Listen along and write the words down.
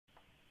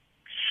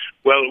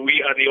Well,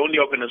 we are the only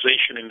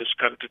organization in this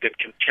country that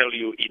can tell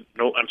you in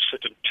no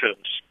uncertain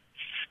terms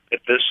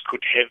that this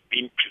could have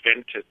been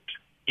prevented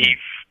if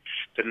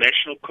the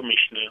National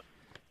Commissioner,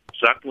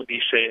 Zak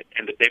Modise,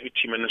 and the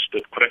Deputy Minister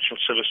of Correctional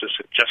Services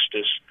and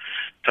Justice,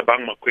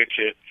 Thabang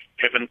Makwetla,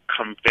 haven't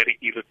come very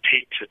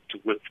irritated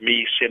with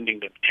me sending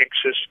them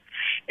texts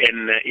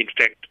and, in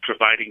fact,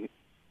 providing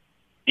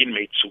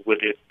inmates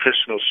with their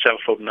personal cell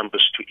phone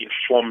numbers to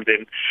inform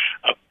them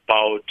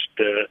about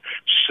the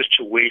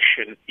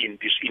situation in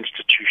these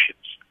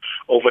institutions.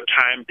 Over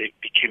time, they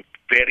became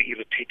very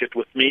irritated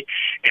with me,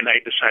 and I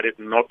decided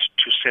not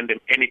to send them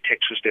any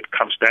texts that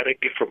comes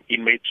directly from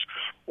inmates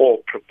or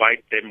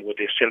provide them with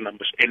their cell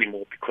numbers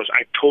anymore, because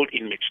I told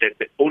inmates that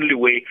the only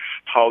way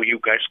how you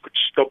guys could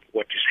stop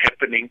what is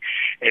happening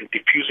and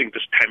diffusing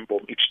this time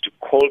bomb is to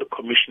call the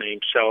commissioner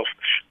himself,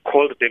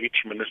 call the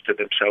deputy minister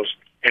themselves,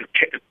 and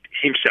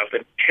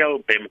tell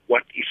them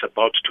what is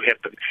about to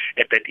happen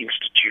at that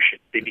institution.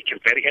 They became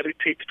very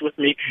irritated with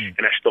me,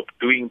 and I stopped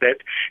doing that,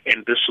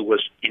 and this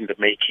was in the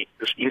making.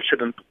 This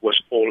incident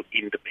was all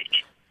in the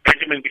making.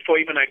 Benjamin, before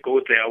even I go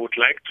there, I would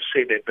like to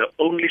say that the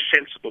only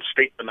sensible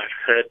statement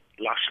I've heard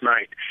last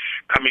night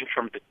coming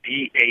from the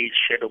DA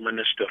Shadow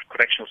Minister of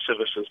Correctional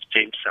Services,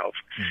 James Self,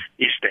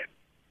 is that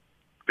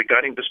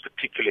regarding this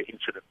particular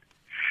incident,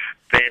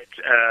 that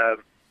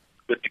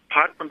the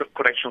Department of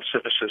Correctional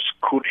Services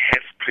could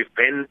have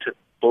prevented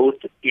both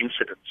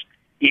incidents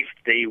if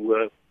they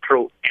were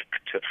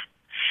proactive,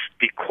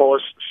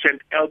 because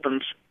St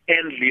Albans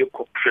and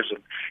Leopold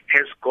Prison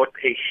has got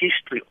a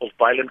history of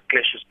violent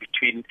clashes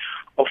between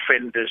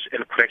offenders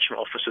and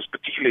correctional officers,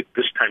 particularly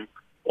this time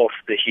of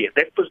the year.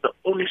 That was the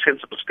only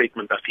sensible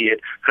statement I've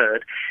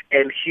heard,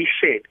 and he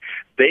said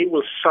they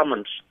will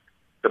summons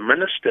the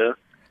minister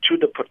to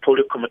the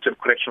Portfolio Committee on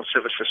Correctional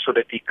Services so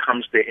that he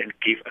comes there and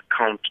give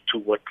account to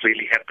what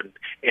really happened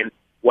and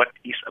what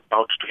is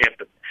about to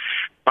happen.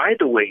 By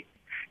the way,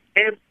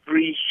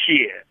 every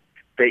year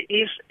there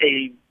is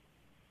a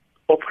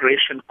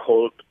operation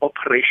called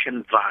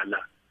Operation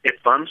Vala,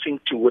 advancing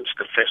towards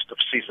the festive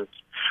seasons,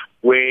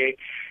 where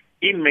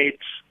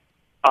inmates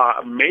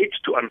are made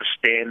to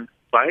understand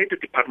by the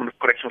Department of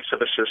Correctional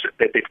Services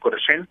that they've got a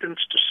sentence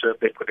to serve,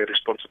 they've got a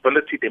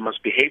responsibility, they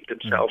must behave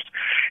themselves.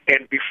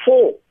 And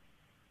before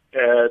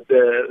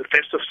the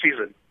festive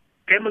season,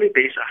 family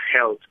days are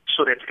held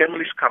so that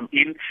families come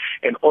in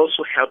and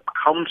also help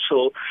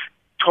counsel,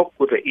 talk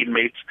with the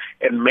inmates,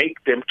 and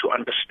make them to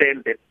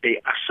understand that they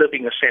are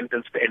serving a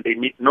sentence and they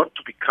need not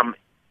to become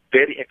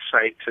very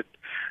excited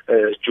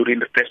during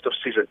the festive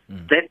season.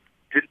 That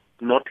did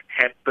not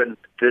happen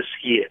this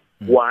year.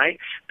 Why?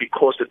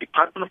 Because the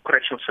Department of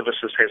Correctional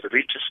Services has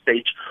reached a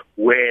stage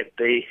where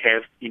they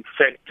have, in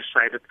fact,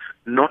 decided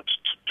not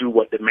to do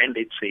what the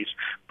mandate says,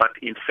 but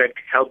in fact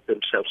help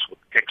themselves with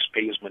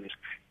taxpayers' money.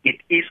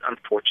 It is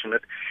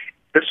unfortunate.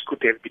 This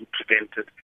could have been prevented,